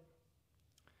closet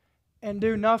and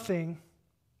do nothing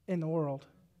in the world.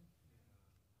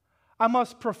 I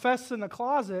must profess in the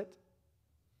closet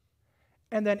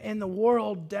and then in the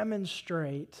world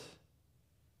demonstrate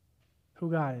who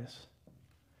God is.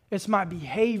 It's my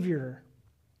behavior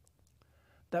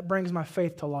that brings my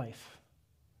faith to life.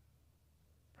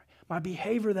 My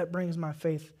behavior that brings my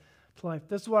faith to life.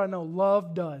 This is what I know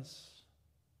love does.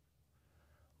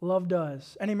 Love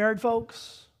does. Any married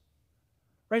folks?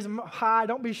 Raise them high.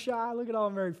 Don't be shy. Look at all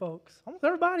the married folks. Almost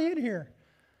everybody in here.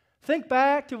 Think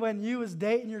back to when you was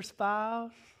dating your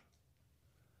spouse.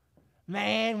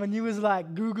 Man, when you was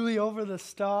like googly over the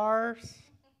stars.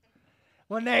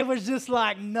 When they was just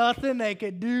like nothing they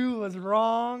could do was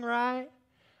wrong, right?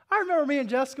 I remember me and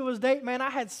Jessica was dating. Man, I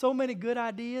had so many good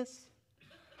ideas.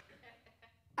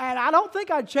 And I don't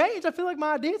think I changed. I feel like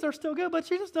my ideas are still good, but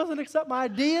she just doesn't accept my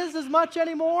ideas as much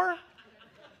anymore.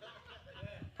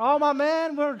 All my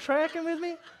men were tracking with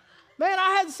me. Man,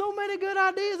 I had so many good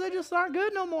ideas, they just aren't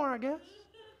good no more, I guess.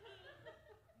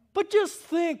 But just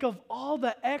think of all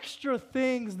the extra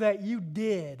things that you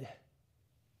did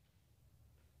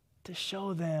to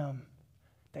show them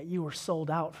that you were sold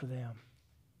out for them.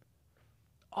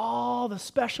 all the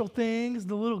special things,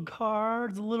 the little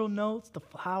cards, the little notes, the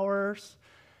flowers,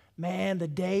 man, the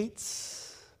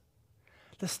dates,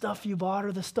 the stuff you bought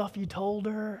her, the stuff you told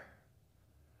her.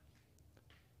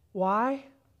 Why?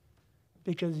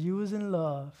 Because you was in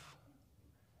love,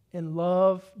 and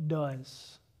love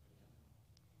does.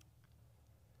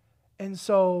 And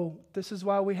so this is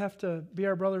why we have to be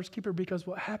our brother's keeper, because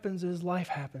what happens is life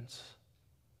happens.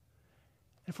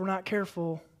 If we're not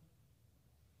careful,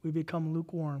 we become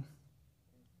lukewarm.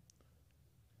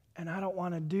 And I don't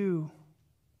want to do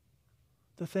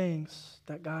the things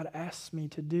that God asks me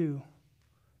to do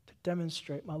to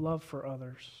demonstrate my love for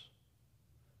others.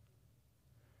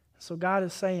 So God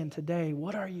is saying today,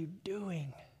 what are you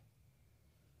doing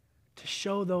to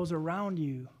show those around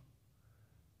you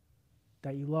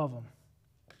that you love them?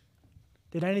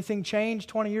 Did anything change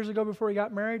 20 years ago before you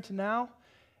got married to now?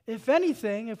 If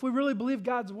anything, if we really believe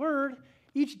God's word,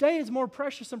 each day is more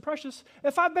precious and precious.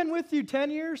 If I've been with you 10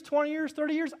 years, 20 years,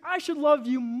 30 years, I should love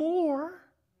you more.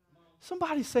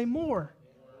 Somebody say more.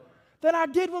 Than I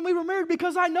did when we were married,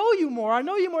 because I know you more. I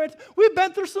know you more. We've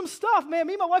been through some stuff, man.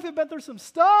 Me and my wife have been through some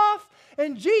stuff,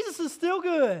 and Jesus is still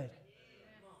good.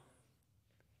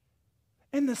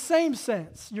 In the same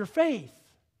sense, your faith.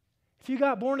 If you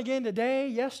got born again today,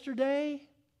 yesterday,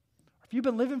 if you've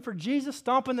been living for Jesus,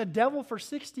 stomping the devil for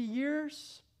 60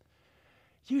 years,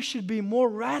 you should be more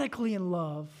radically in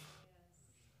love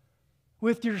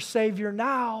with your Savior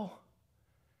now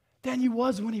than you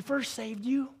was when He first saved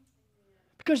you.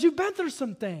 Because you've been through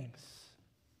some things.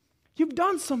 You've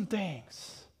done some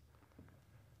things.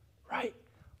 Right?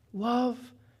 Love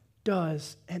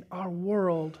does, and our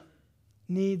world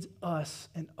needs us,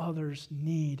 and others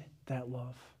need that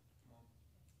love.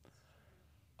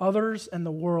 Others and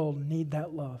the world need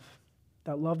that love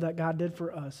that God did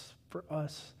for us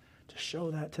to show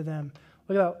that to them.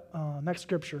 Look at that next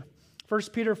scripture. 1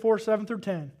 Peter 4, 7 through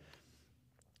 10.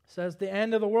 Says, the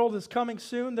end of the world is coming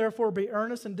soon, therefore be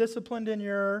earnest and disciplined in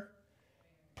your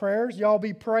prayers. Y'all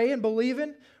be praying,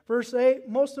 believing. Verse 8,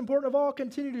 most important of all,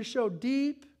 continue to show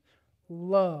deep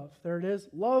love. There it is,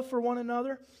 love for one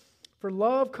another. For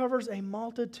love covers a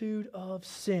multitude of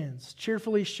sins.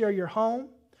 Cheerfully share your home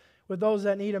with those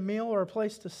that need a meal or a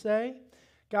place to stay.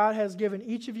 God has given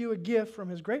each of you a gift from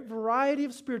His great variety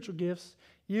of spiritual gifts.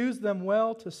 Use them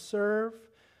well to serve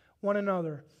one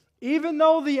another. Even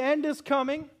though the end is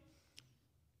coming,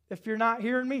 if you're not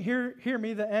hearing me, hear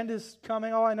me. The end is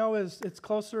coming. All I know is it's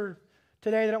closer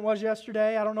today than it was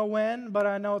yesterday. I don't know when, but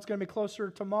I know it's going to be closer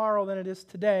tomorrow than it is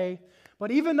today.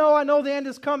 But even though I know the end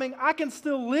is coming, I can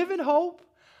still live in hope.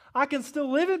 I can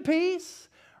still live in peace.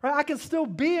 Right? I can still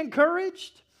be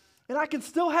encouraged. And I can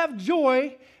still have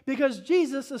joy because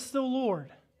Jesus is still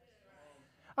Lord.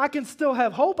 I can still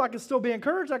have hope. I can still be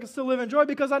encouraged. I can still live in joy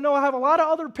because I know I have a lot of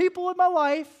other people in my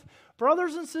life,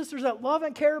 brothers and sisters that love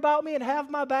and care about me and have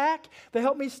my back. They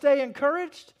help me stay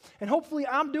encouraged. And hopefully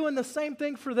I'm doing the same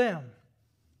thing for them.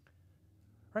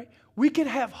 Right? We can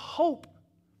have hope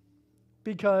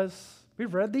because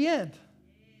we've read the end.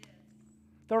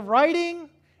 The writing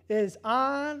is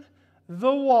on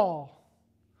the wall.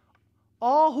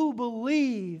 All who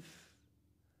believe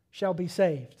shall be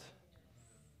saved.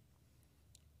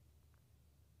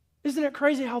 Isn't it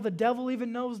crazy how the devil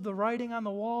even knows the writing on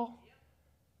the wall?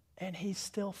 And he's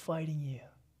still fighting you.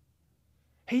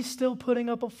 He's still putting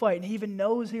up a fight, and he even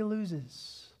knows he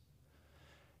loses.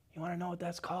 You want to know what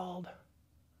that's called?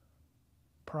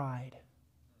 Pride.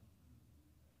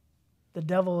 The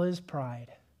devil is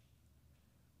pride.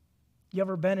 You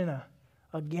ever been in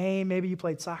a game, maybe you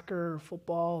played soccer or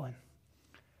football, and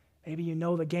maybe you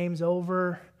know the game's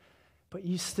over, but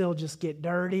you still just get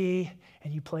dirty,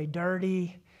 and you play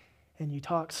dirty, and you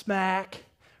talk smack,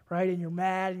 right? And you're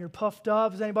mad, and you're puffed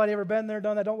up. Has anybody ever been there,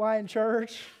 done that? Don't lie in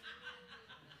church.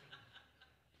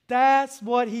 That's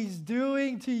what he's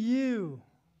doing to you.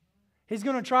 He's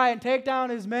going to try and take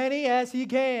down as many as he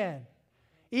can,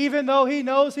 even though he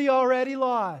knows he already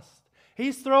lost.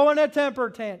 He's throwing a temper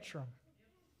tantrum.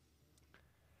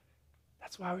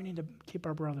 That's why we need to keep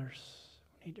our brothers.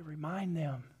 We need to remind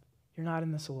them, you're not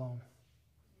in this alone.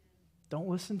 Don't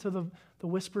listen to the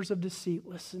whispers of deceit.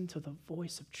 Listen to the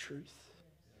voice of truth.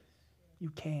 You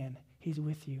can. He's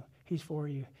with you. He's for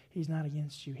you. He's not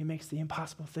against you. He makes the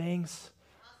impossible things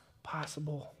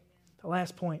possible. The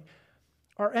last point,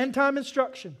 our end time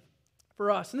instruction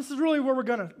for us. And this is really where we're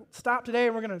going to stop today,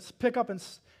 and we're going to pick up and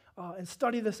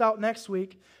study this out next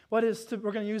week. We're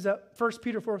going to use that 1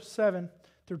 Peter 4, 7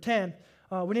 through 10.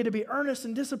 We need to be earnest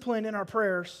and disciplined in our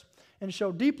prayers and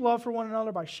show deep love for one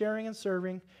another by sharing and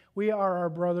serving. We are our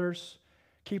brother's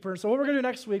keeper. So what we're going to do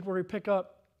next week, where we pick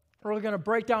up, we're going to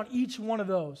break down each one of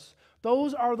those.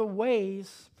 Those are the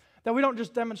ways that we don't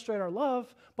just demonstrate our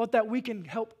love, but that we can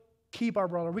help keep our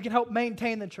brother. We can help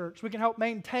maintain the church. We can help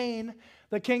maintain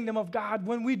the kingdom of God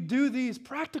when we do these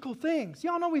practical things.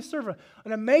 Y'all know we serve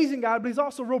an amazing God, but He's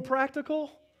also real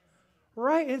practical,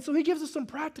 right? And so He gives us some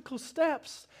practical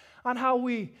steps on how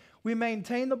we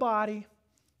maintain the body,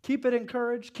 keep it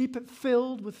encouraged, keep it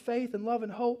filled with faith and love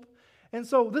and hope. And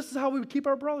so this is how we keep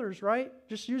our brothers, right?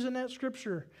 Just using that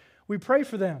scripture. We pray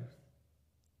for them.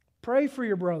 Pray for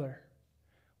your brother.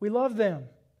 We love them.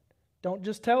 Don't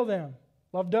just tell them.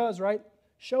 Love does, right?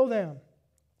 Show them.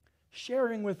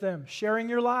 Sharing with them. Sharing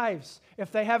your lives.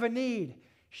 If they have a need,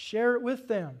 share it with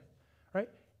them, right?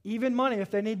 Even money,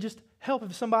 if they need just help.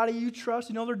 If somebody you trust,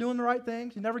 you know they're doing the right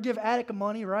things. You never give Attica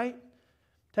money, right?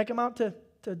 Take them out to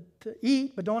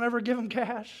eat, but don't ever give them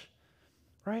cash,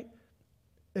 right?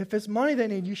 If it's money they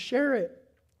need, you share it.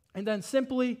 And then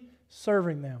simply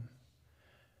serving them.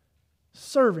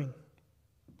 Serving.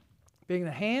 Being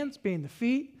the hands, being the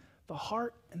feet, the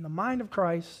heart, and the mind of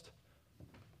Christ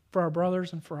for our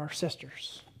brothers and for our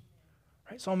sisters.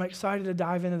 Right? So I'm excited to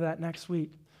dive into that next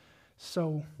week.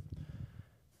 So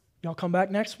y'all come back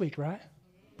next week, right?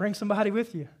 Bring somebody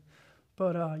with you.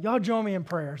 But y'all join me in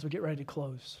prayer as we get ready to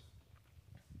close.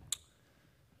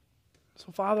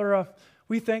 So Father,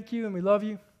 we thank you and we love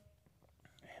you.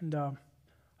 And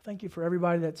thank you for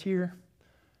everybody that's here,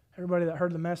 everybody that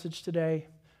heard the message today.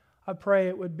 I pray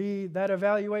it would be that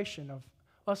evaluation of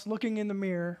us looking in the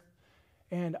mirror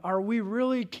and are we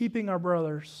really keeping our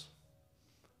brothers?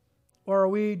 Or are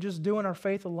we just doing our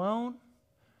faith alone?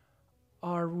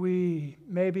 Are we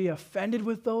maybe offended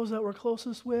with those that we're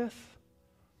closest with?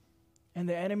 And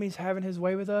the enemy's having his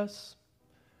way with us?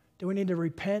 Do we need to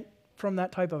repent from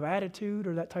that type of attitude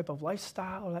or that type of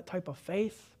lifestyle or that type of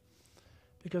faith?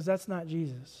 Because that's not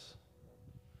Jesus.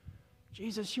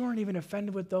 Jesus, you weren't even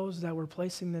offended with those that were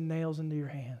placing the nails into your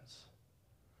hands.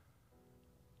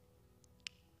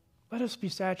 Let us be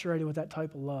saturated with that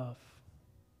type of love.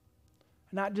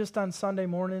 Not just on Sunday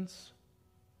mornings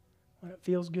when it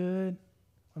feels good,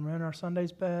 when we're in our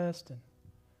Sunday's best and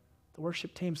the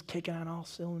worship team's kicking on all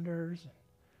cylinders. And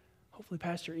hopefully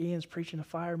Pastor Ian's preaching a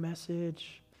fire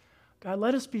message. God,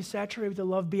 let us be saturated with the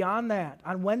love beyond that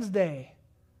on Wednesday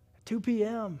at 2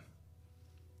 p.m.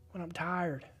 when I'm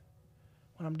tired,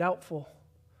 when I'm doubtful,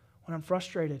 when I'm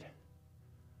frustrated,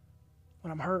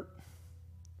 when I'm hurt.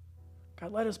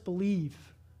 God, let us believe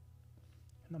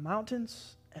in the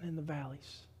mountains and in the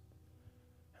valleys.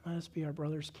 And let us be our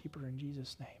brother's keeper in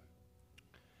Jesus' name.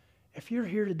 If you're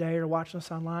here today or watching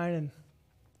us online and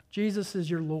Jesus is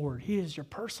your Lord, He is your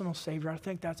personal Savior, I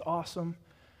think that's awesome.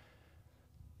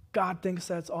 God thinks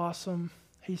that's awesome.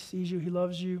 He sees you. He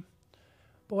loves you.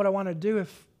 But what I want to do,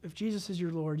 if Jesus is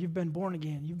your Lord, you've been born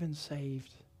again, you've been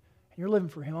saved, and you're living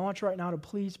for Him, I want you right now to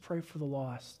please pray for the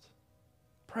lost.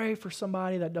 Pray for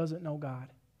somebody that doesn't know God,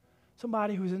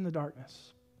 somebody who's in the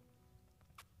darkness.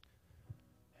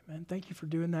 Amen. Thank you for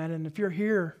doing that. And if you're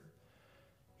here,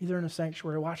 either in a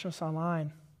sanctuary or watching us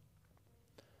online,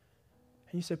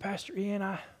 and you say, Pastor Ian,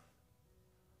 I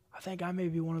think I may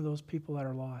be one of those people that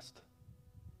are lost.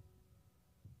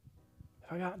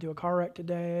 If I got into a car wreck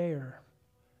today or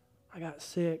I got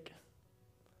sick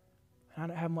and I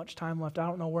don't have much time left, I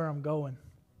don't know where I'm going.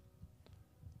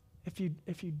 If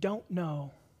you don't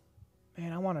know,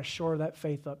 man, I want to shore that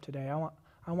faith up today.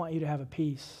 I want you to have a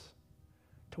peace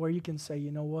to where you can say,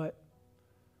 you know what?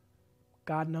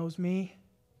 God knows me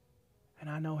and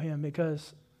I know Him,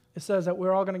 because it says that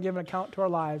we're all going to give an account to our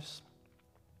lives.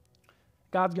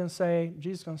 God's going to say,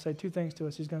 Jesus is going to say two things to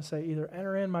us. He's going to say, either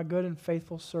enter in, my good and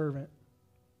faithful servant,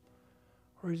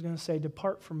 or He's going to say,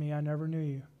 depart from me, I never knew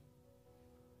you.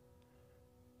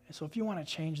 And so if you want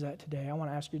to change that today, I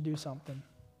want to ask you to do something.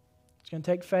 It's going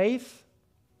to take faith.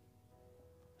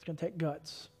 It's going to take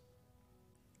guts.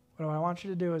 What I want you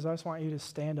to do is I just want you to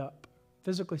stand up,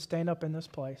 physically stand up in this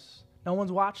place. No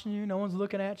one's watching you. No one's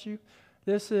looking at you.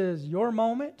 This is your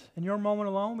moment and your moment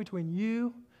alone between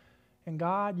you and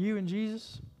God, you and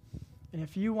Jesus. And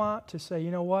if you want to say,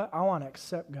 you know what, I want to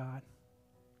accept God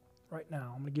right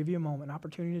now, I'm going to give you a moment, an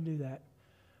opportunity to do that.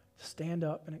 Stand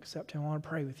up and accept Him. I want to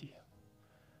pray with you.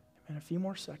 In a few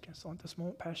more seconds, don't let this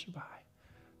moment pass you by.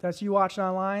 If that's you watching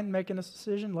online, making this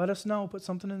decision, let us know. Put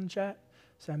something in the chat.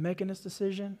 Say, I'm making this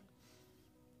decision.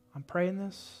 I'm praying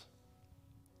this.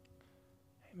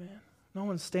 Amen. No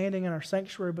one's standing in our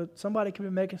sanctuary, but somebody could be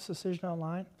making this decision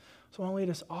online. So I want to lead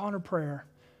us all in a prayer.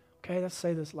 Okay, let's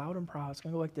say this loud and proud. It's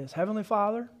going to go like this. Heavenly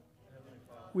Father,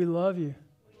 we love you.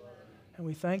 And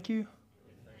we thank you.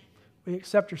 We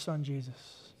accept your Son,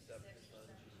 Jesus.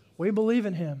 We believe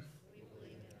in Him.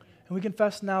 And we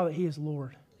confess now that He is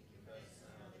Lord.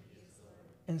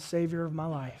 and Savior of my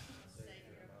life.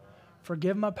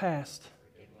 Forgive my past,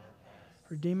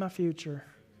 redeem my future,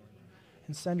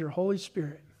 and send your Holy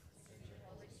Spirit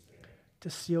to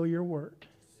seal your work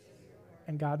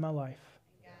and guide my life.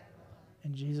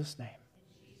 In Jesus' name.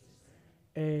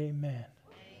 Amen.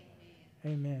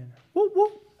 Amen. Whoop,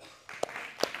 whoop.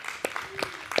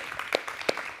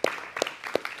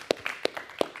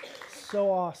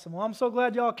 So awesome. Well, I'm so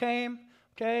glad y'all came.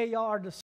 Okay, y'all are